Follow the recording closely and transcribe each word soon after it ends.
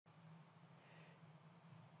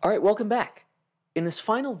Alright, welcome back. In this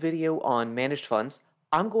final video on managed funds,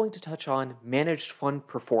 I'm going to touch on managed fund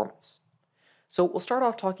performance. So we'll start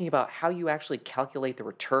off talking about how you actually calculate the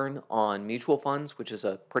return on mutual funds, which is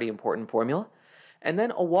a pretty important formula, and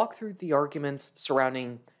then I'll walk through the arguments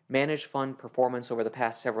surrounding managed fund performance over the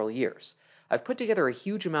past several years. I've put together a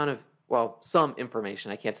huge amount of, well, some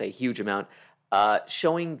information, I can't say a huge amount,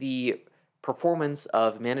 showing the performance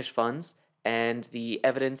of managed funds and the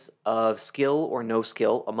evidence of skill or no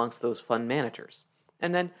skill amongst those fund managers.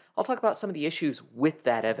 And then I'll talk about some of the issues with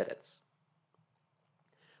that evidence.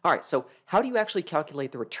 All right, so how do you actually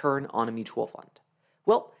calculate the return on a mutual fund?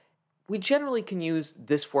 Well, we generally can use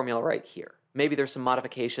this formula right here. Maybe there's some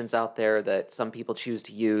modifications out there that some people choose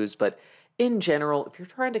to use, but in general, if you're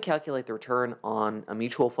trying to calculate the return on a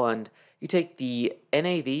mutual fund, you take the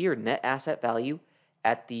NAV or net asset value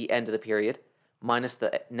at the end of the period, minus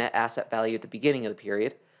the net asset value at the beginning of the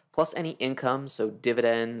period, plus any income, so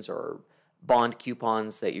dividends or bond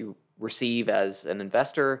coupons that you receive as an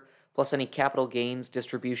investor, plus any capital gains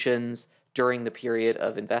distributions during the period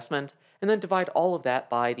of investment, and then divide all of that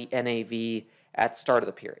by the NAV at the start of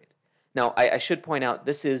the period. Now, I should point out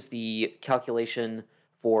this is the calculation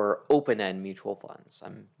for open-end mutual funds.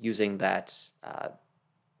 I'm using that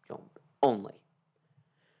only.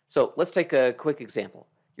 So let's take a quick example.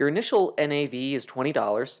 Your initial NAV is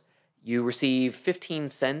 $20. You receive 15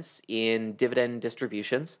 cents in dividend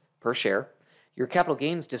distributions per share. Your capital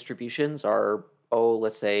gains distributions are,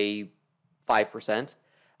 let's say 5%.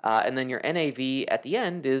 And then your NAV at the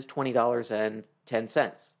end is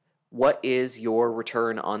 $20.10. What is your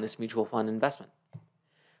return on this mutual fund investment?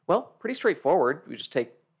 Well, pretty straightforward. We just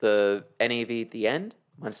take the NAV at the end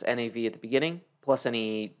minus NAV at the beginning, plus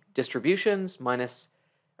any distributions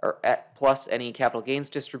plus any capital gains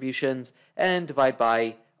distributions, and divide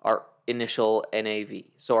by our initial NAV.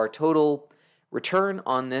 So our total return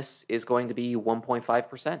on this is going to be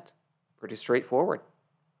 1.5%. Pretty straightforward.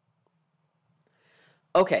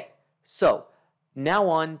 Okay, so now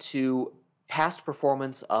on to past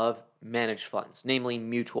performance of managed funds, namely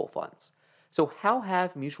mutual funds. So how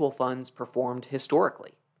have mutual funds performed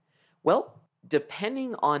historically? Well,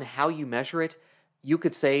 depending on how you measure it, you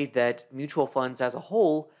could say that mutual funds as a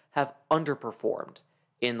whole have underperformed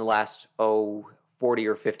in the last, 40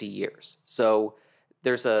 or 50 years. So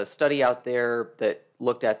there's a study out there that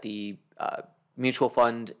looked at the mutual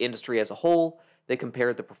fund industry as a whole. They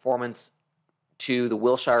compared the performance to the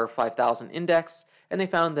Wilshire 5000 index, and they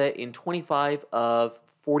found that in 25 of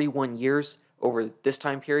 41 years over this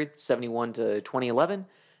time period, 71 to 2011,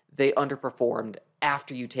 they underperformed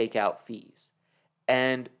after you take out fees.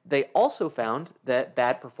 And they also found that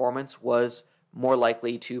bad performance was more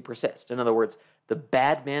likely to persist. In other words, the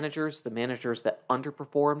bad managers, the managers that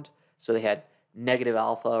underperformed, so they had negative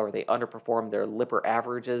alpha or they underperformed their Lipper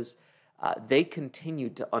averages, they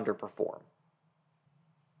continued to underperform.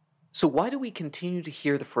 So why do we continue to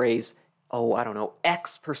hear the phrase,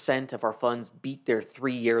 X% of our funds beat their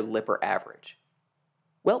 3-year Lipper average?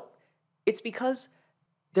 Well, it's because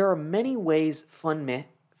there are many ways fund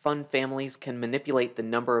families can manipulate the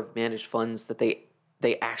number of managed funds that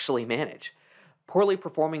they actually manage. Poorly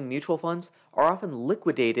performing mutual funds are often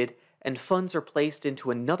liquidated and funds are placed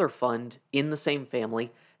into another fund in the same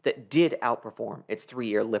family that did outperform its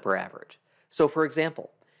 3-year Lipper average. So for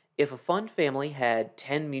example, if a fund family had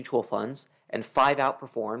 10 mutual funds and 5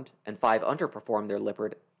 outperformed and 5 underperformed their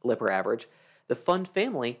Lipper average, the fund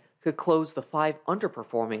family could close the 5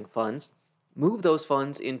 underperforming funds, move those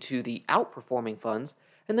funds into the outperforming funds,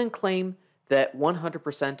 and then claim that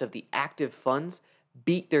 100% of the active funds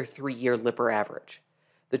beat their 3-year Lipper average.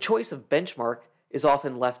 The choice of benchmark is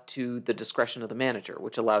often left to the discretion of the manager,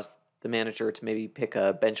 which allows the manager to maybe pick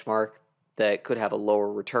a benchmark that could have a lower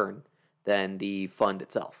return than the fund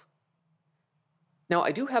itself. Now,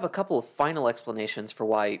 I do have a couple of final explanations for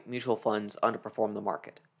why mutual funds underperform the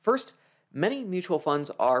market. First, many mutual funds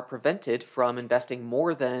are prevented from investing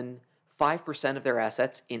more than 5% of their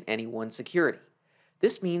assets in any one security.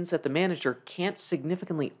 This means that the manager can't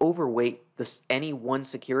significantly overweight any one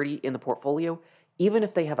security in the portfolio, even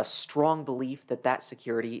if they have a strong belief that that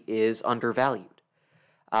security is undervalued.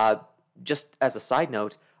 Just as a side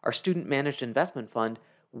note, our student managed investment fund,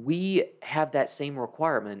 we have that same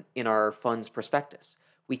requirement in our fund's prospectus.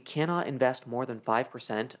 We cannot invest more than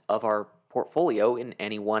 5% of our portfolio in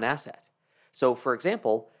any one asset. So for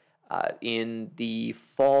example, in the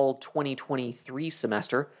fall 2023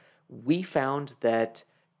 semester, we found that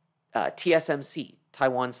TSMC,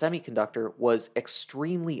 Taiwan Semiconductor, was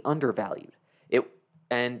extremely undervalued.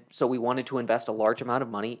 And so we wanted to invest a large amount of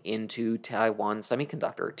money into Taiwan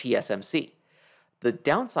Semiconductor, TSMC. The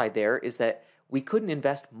downside there is that we couldn't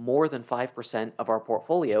invest more than 5% of our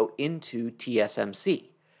portfolio into TSMC.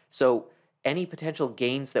 So any potential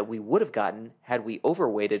gains that we would have gotten had we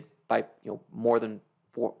overweighted by more than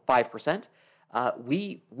 5%,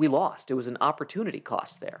 we lost. It was an opportunity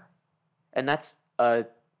cost there. And that's a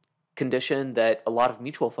condition that a lot of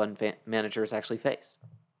mutual fund managers actually face.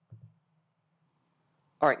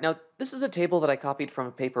 All right, now this is a table that I copied from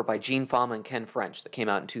a paper by Fama and French that came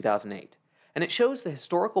out in 2008. And it shows the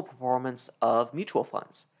historical performance of mutual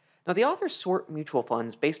funds. Now, the authors sort mutual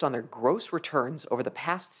funds based on their gross returns over the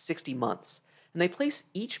past 60 months, and they place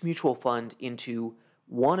each mutual fund into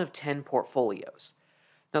one of 10 portfolios.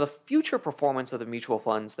 Now, the future performance of the mutual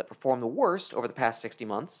funds that perform the worst over the past 60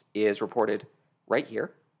 months is reported right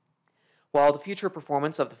here, while the future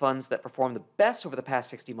performance of the funds that perform the best over the past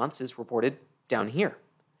 60 months is reported down here.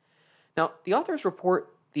 Now, the authors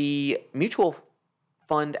report the mutual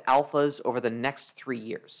fund alphas over the next 3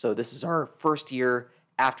 years. So this is our first year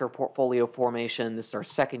after portfolio formation, this is our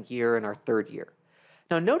second year, and our third year.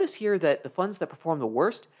 Now notice here that the funds that perform the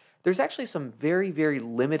worst, there's actually some very, very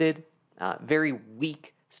limited, very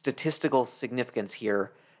weak statistical significance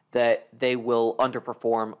here that they will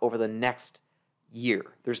underperform over the next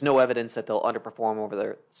year. There's no evidence that they'll underperform over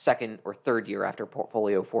the second or third year after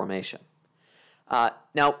portfolio formation.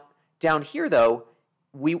 Now, down here though,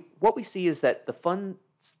 what we see is that the funds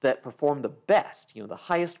that perform the best, the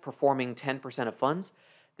highest performing 10% of funds,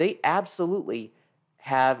 they absolutely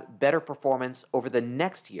have better performance over the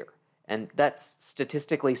next year. And that's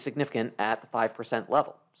statistically significant at the 5%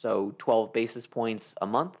 level. So 12 basis points a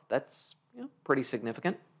month, that's pretty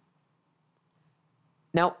significant.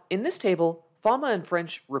 Now, in this table, Fama and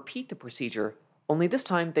French repeat the procedure, only this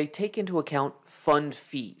time they take into account fund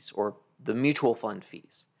fees, or the mutual fund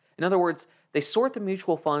fees. In other words, they sort the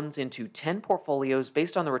mutual funds into 10 portfolios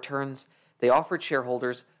based on the returns they offered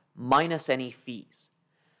shareholders minus any fees.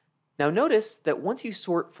 Now notice that once you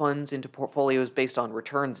sort funds into portfolios based on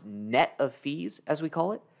returns net of fees, as we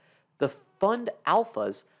call it, the fund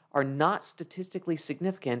alphas are not statistically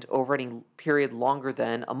significant over any period longer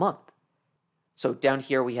than a month. So down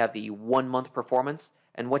here we have the 1 month performance,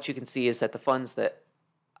 and what you can see is that the funds that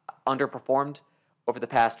underperformed over the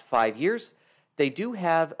past 5 years, they do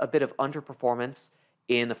have a bit of underperformance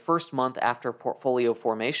in the first month after portfolio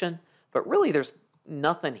formation, but really there's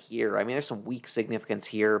nothing here. I mean, there's some weak significance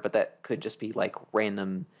here, but that could just be like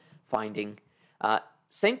random finding.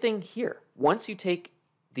 Same thing here. Once you take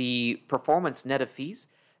the performance net of fees,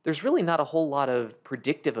 there's really not a whole lot of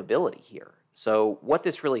predictive ability here. So what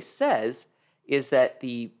this really says is that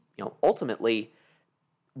ultimately,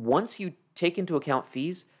 once you take into account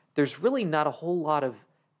fees, there's really not a whole lot of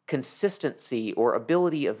consistency or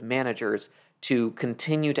ability of managers to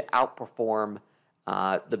continue to outperform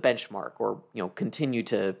the benchmark or continue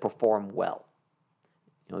to perform well.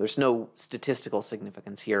 There's no statistical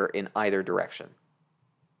significance here in either direction.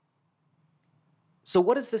 So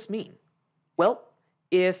what does this mean? Well,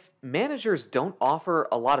 if managers don't offer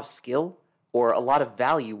a lot of skill or a lot of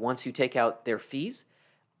value once you take out their fees,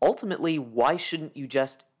 ultimately, why shouldn't you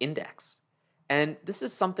just index? And this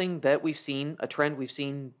is something that we've seen, a trend we've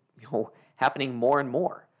seen happening more and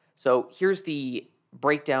more. So here's the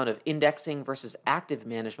breakdown of indexing versus active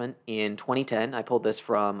management in 2010. I pulled this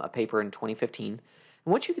from a paper in 2015.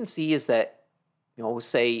 And what you can see is that,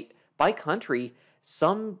 say by country,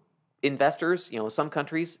 some investors, some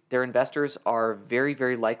countries, their investors are very,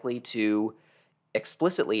 very likely to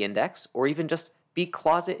explicitly index or even just be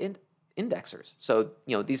closet indexers. So,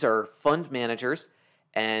 these are fund managers,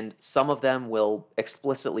 and some of them will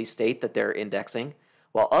explicitly state that they're indexing,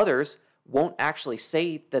 while others won't actually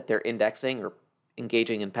say that they're indexing or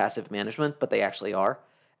engaging in passive management, but they actually are.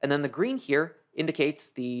 And then the green here indicates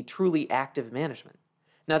the truly active management.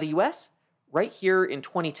 Now the US, right here in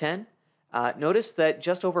 2010, notice that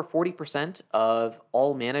just over 40% of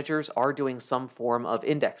all managers are doing some form of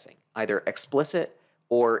indexing, either explicit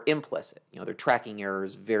or implicit. Their tracking error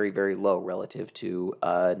is very, very low relative to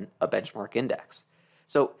a benchmark index.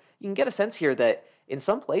 So you can get a sense here that in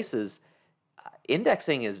some places,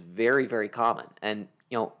 indexing is very, very common. And,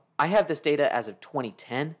 I have this data as of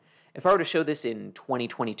 2010. If I were to show this in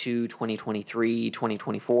 2022, 2023,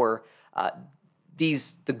 2024,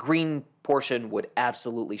 the green portion would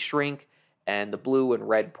absolutely shrink, and the blue and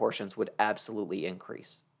red portions would absolutely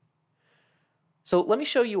increase. So let me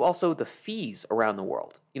show you also the fees around the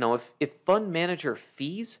world. If fund manager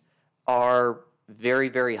fees are very,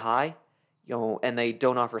 very high, and they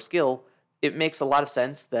don't offer skill, it makes a lot of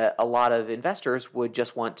sense that a lot of investors would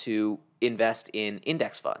just want to invest in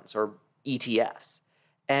index funds or ETFs.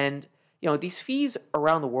 And, These fees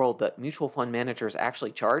around the world that mutual fund managers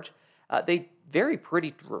actually charge, they vary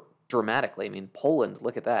pretty dramatically. I mean, Poland,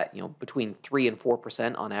 look at that, between 3 and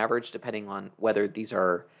 4% on average, depending on whether these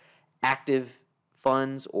are active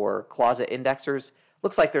funds or closet indexers.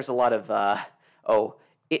 Looks like there's a lot of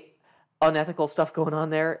unethical stuff going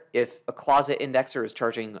on there. If a closet indexer is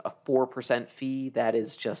charging a 4% fee,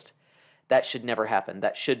 that should never happen.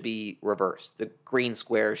 That should be reversed. The green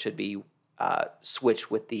square should be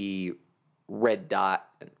switched with the red dot,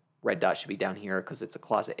 and red dot should be down here because it's a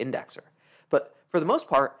closet indexer. But for the most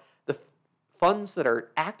part, the funds that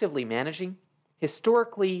are actively managing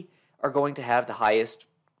historically are going to have the highest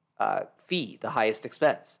fee, the highest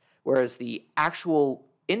expense, whereas the actual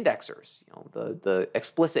indexers, the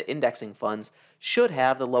explicit indexing funds, should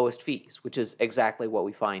have the lowest fees, which is exactly what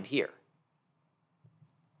we find here.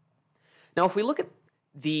 Now, if we look at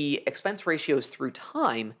the expense ratios through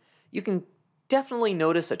time, you can definitely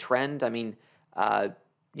notice a trend. I mean,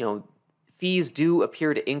 fees do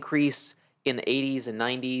appear to increase in the 80s and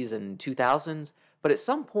 90s and 2000s, but at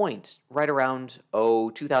some point, right around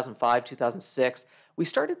 2005, 2006, we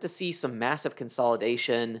started to see some massive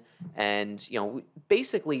consolidation, and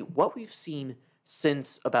basically what we've seen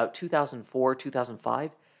since about 2004,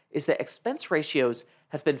 2005 is that expense ratios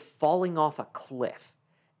have been falling off a cliff.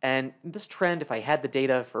 And this trend, if I had the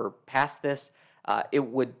data for past this, it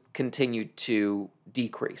would continue to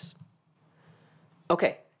decrease.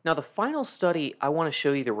 Okay, now the final study I want to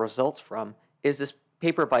show you the results from is this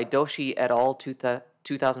paper by Doshi et al.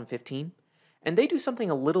 2015. And they do something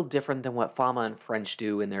a little different than what Fama and French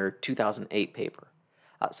do in their 2008 paper.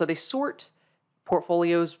 So they sort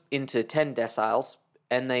portfolios into 10 deciles,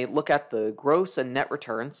 and they look at the gross and net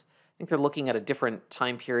returns. I think they're looking at a different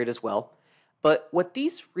time period as well. But what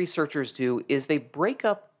these researchers do is they break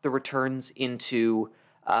up the returns into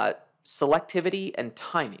selectivity and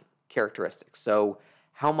timing characteristics. So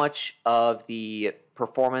how much of the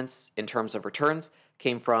performance in terms of returns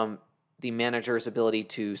came from the manager's ability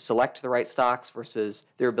to select the right stocks versus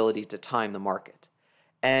their ability to time the market.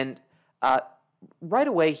 And right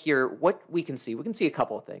away here, what we can see a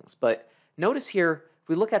couple of things. But notice here, if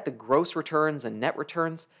we look at the gross returns and net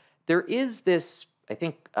returns, there is this, I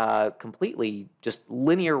think, completely just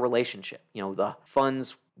linear relationship. The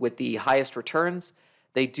funds with the highest returns,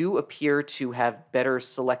 they do appear to have better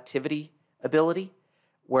selectivity ability,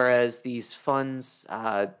 whereas these funds,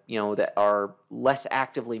 that are less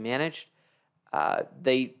actively managed,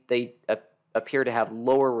 they appear to have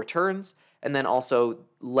lower returns, and then also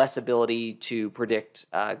less ability to predict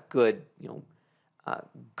good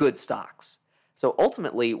stocks. So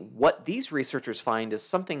ultimately, what these researchers find is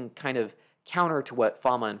something kind of counter to what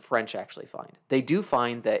Fama and French actually find. They do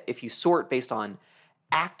find that if you sort based on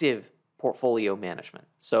active portfolio management,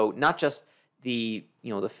 so not just the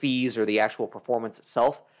fees or the actual performance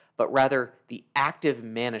itself, but rather the active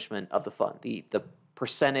management of the fund, the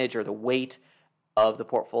percentage or the weight of the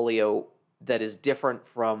portfolio that is different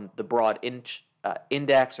from the broad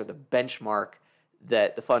index or the benchmark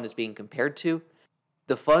that the fund is being compared to.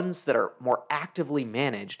 The funds that are more actively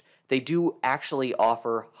managed, they do actually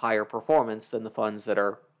offer higher performance than the funds that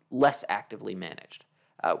are less actively managed.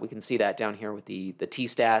 We can see that down here with the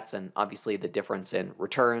T-stats, and obviously the difference in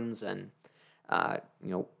returns and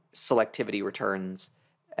selectivity returns,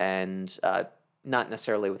 and not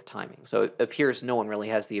necessarily with timing. So it appears no one really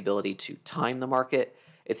has the ability to time the market.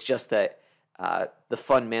 It's just that the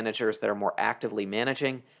fund managers that are more actively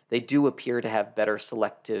managing, they do appear to have better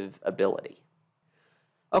selective ability.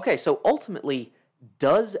 Okay, so ultimately,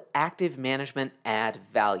 does active management add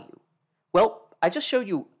value? Well, I just showed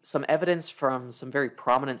you some evidence from some very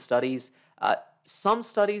prominent studies. Some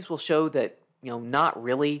studies will show that, not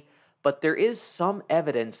really, but there is some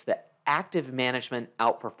evidence that active management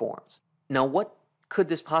outperforms. Now, what could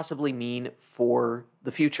this possibly mean for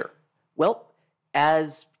the future? Well,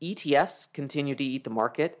 as ETFs continue to eat the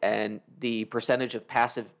market and the percentage of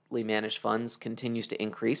passively managed funds continues to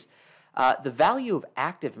increase, the value of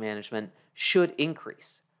active management should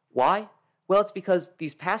increase. Why? Well, it's because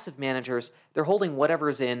these passive managers, they're holding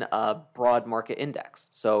whatever's in a broad market index.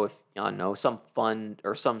 So if some fund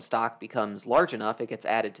or some stock becomes large enough, it gets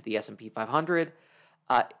added to the S&P 500.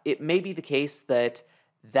 It may be the case that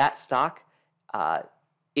that stock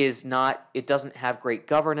it doesn't have great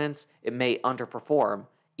governance. It may underperform,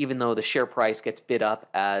 even though the share price gets bid up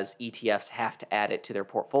as ETFs have to add it to their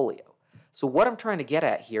portfolio. So what I'm trying to get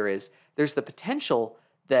at here is there's the potential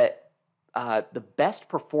that the best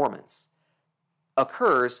performance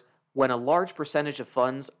occurs when a large percentage of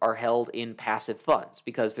funds are held in passive funds,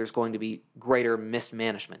 because there's going to be greater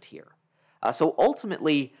mismanagement here. So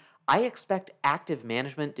ultimately, I expect active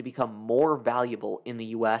management to become more valuable in the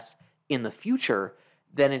US in the future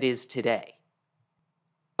than it is today.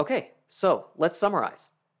 Okay, so let's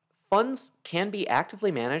summarize. Funds can be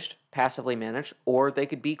actively managed, passively managed, or they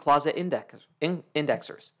could be closet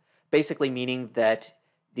indexers, basically meaning that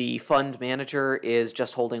the fund manager is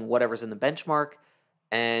just holding whatever's in the benchmark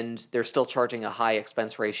and they're still charging a high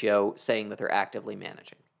expense ratio, saying that they're actively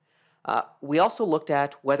managing. We also looked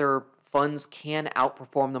at whether funds can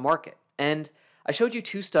outperform the market. And I showed you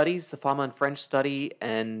two studies, the Fama and French study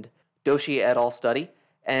and Doshi et al. Study.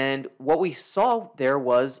 And what we saw there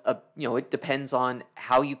was, it depends on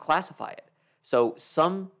how you classify it. So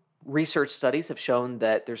some research studies have shown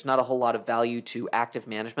that there's not a whole lot of value to active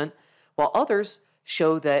management, while others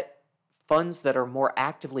show that funds that are more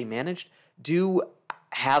actively managed do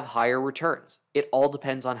have higher returns. It all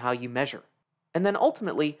depends on how you measure. And then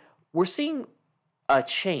ultimately, we're seeing a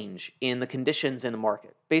change in the conditions in the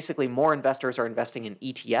market. Basically, more investors are investing in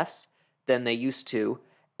ETFs than they used to,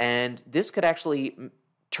 and this could actually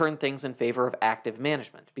turn things in favor of active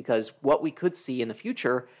management, because what we could see in the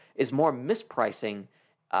future is more mispricing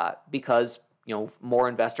because more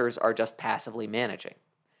investors are just passively managing.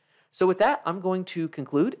 So with that, I'm going to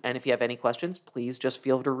conclude, and if you have any questions, please just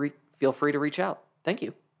feel free to reach out. Thank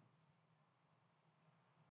you.